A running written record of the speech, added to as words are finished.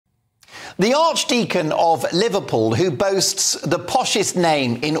The Archdeacon of Liverpool, who boasts the poshest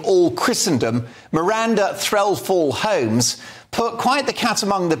name in all Christendom, Miranda Threlfall Holmes, put quite the cat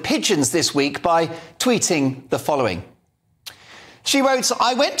among the pigeons this week by tweeting the following. She wrote,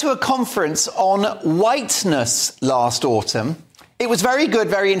 "I went to a conference on whiteness last autumn. It was very good,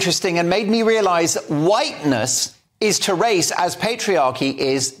 very interesting, and made me realise whiteness is to race as patriarchy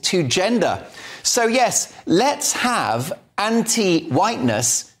is to gender. So yes, let's have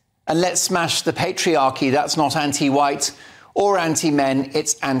anti-whiteness and let's smash the patriarchy. That's not anti-white or anti-men,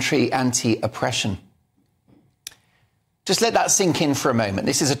 it's anti-oppression." Just let that sink in for a moment.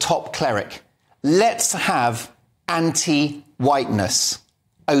 This is a top cleric. Let's have anti-whiteness.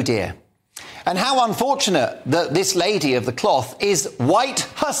 Oh dear. And how unfortunate that this lady of the cloth is white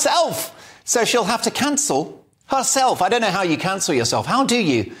herself. So she'll have to cancel herself. I don't know how you cancel yourself. How do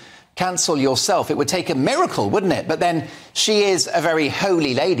you cancel yourself? It would take a miracle, wouldn't it? But then she is a very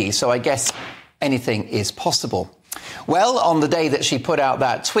holy lady, so I guess anything is possible. Well, on the day that she put out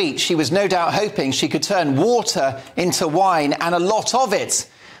that tweet, she was no doubt hoping she could turn water into wine, and a lot of it,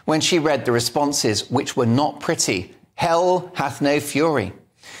 when she read the responses, which were not pretty. Hell hath no fury.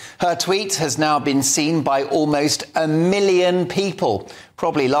 Her tweet has now been seen by almost 1 million people,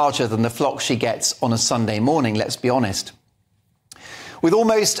 probably larger than the flock she gets on a Sunday morning, let's be honest. With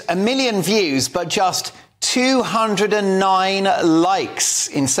almost 1 million views, but just 209 likes.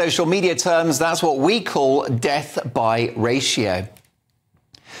 In social media terms, that's what we call death by ratio.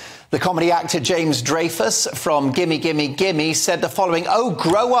 The comedy actor James Dreyfus from Gimme Gimme Gimme said the following: "Oh,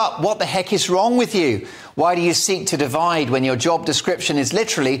 grow up. What the heck is wrong with you? Why do you seek to divide when your job description is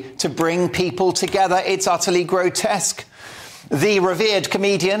literally to bring people together? It's utterly grotesque." The revered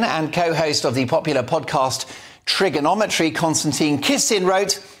comedian and co-host of the popular podcast Trigonometry, Constantine Kissin,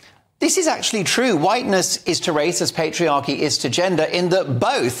 wrote, "This is actually true. Whiteness is to race as patriarchy is to gender, in that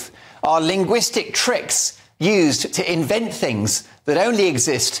both are linguistic tricks used to invent things that only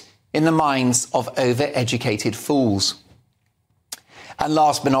exist in the minds of overeducated fools." And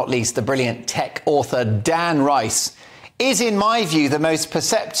last but not least, the brilliant tech author Dan Rice is, in my view, the most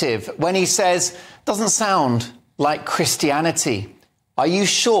perceptive when he says, "Doesn't sound like Christianity. Are you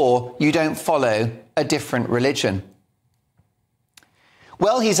sure you don't follow a different religion?"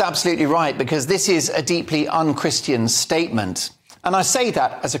 Well, he's absolutely right, because this is a deeply un-Christian statement. And I say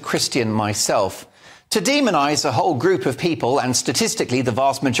that as a Christian myself. To demonise a whole group of people, and statistically the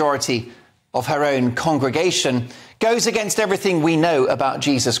vast majority of her own congregation, goes against everything we know about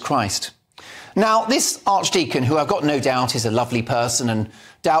Jesus Christ. Now, this archdeacon, who I've got no doubt is a lovely person and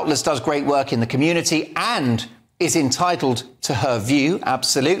doubtless does great work in the community and is entitled to her view,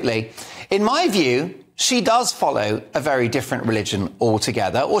 absolutely. In my view, she does follow a very different religion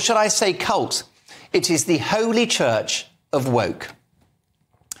altogether, or should I say cult. It is the Holy Church of Woke.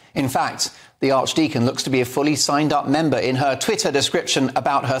 In fact, the Archdeacon looks to be a fully signed up member. In her Twitter description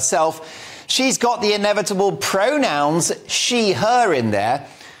about herself, she's got the inevitable pronouns she, her in there,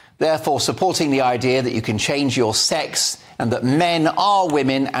 therefore supporting the idea that you can change your sex and that men are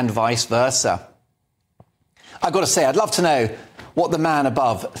women and vice versa. I've got to say, I'd love to know what the man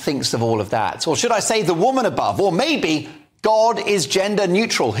above thinks of all of that. Or should I say the woman above? Or maybe God is gender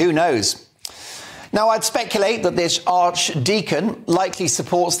neutral. Who knows? Now, I'd speculate that this archdeacon likely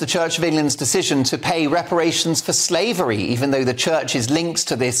supports the Church of England's decision to pay reparations for slavery, even though the church's links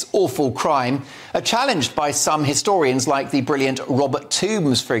to this awful crime are challenged by some historians like the brilliant Robert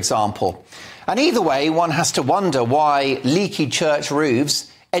Toombs, for example. And either way, one has to wonder why leaky church roofs,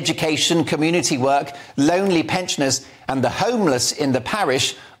 education, community work, lonely pensioners and the homeless in the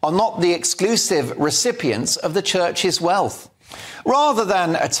parish are not the exclusive recipients of the church's wealth. Rather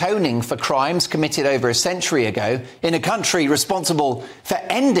than atoning for crimes committed over a century ago in a country responsible for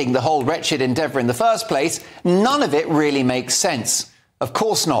ending the whole wretched endeavour in the first place, none of it really makes sense. Of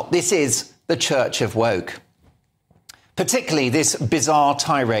course not. This is the Church of Woke. Particularly this bizarre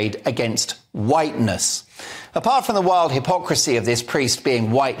tirade against whiteness. Apart from the wild hypocrisy of this priest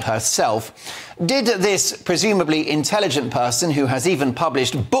being white herself, did this presumably intelligent person, who has even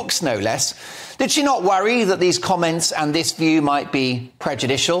published books no less, did she not worry that these comments and this view might be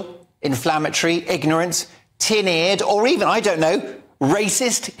prejudicial, inflammatory, ignorant, tin-eared, or even, I don't know,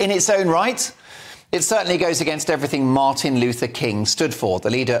 racist in its own right? It certainly goes against everything Martin Luther King stood for. The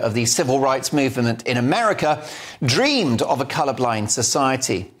leader of the civil rights movement in America dreamed of a colourblind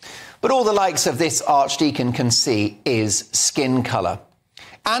society. But all the likes of this archdeacon can see is skin colour.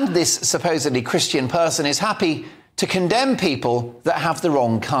 And this supposedly Christian person is happy to condemn people that have the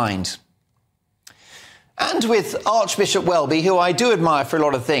wrong kind. And with Archbishop Welby, who I do admire for a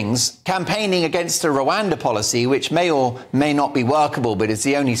lot of things, campaigning against a Rwanda policy, which may or may not be workable, but is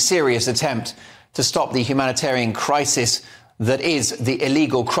the only serious attempt to stop the humanitarian crisis that is the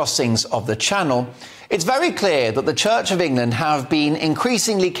illegal crossings of the Channel, it's very clear that the Church of England have been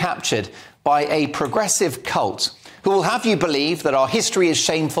increasingly captured by a progressive cult who will have you believe that our history is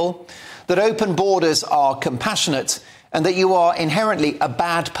shameful, that open borders are compassionate, and that you are inherently a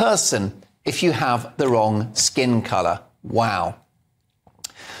bad person if you have the wrong skin colour. Wow.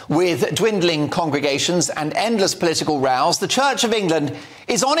 With dwindling congregations and endless political rows, the Church of England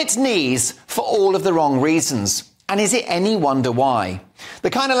is on its knees for all of the wrong reasons. And is it any wonder why? The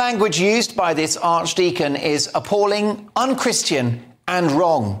kind of language used by this archdeacon is appalling, unchristian and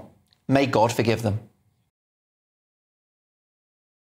wrong. May God forgive them.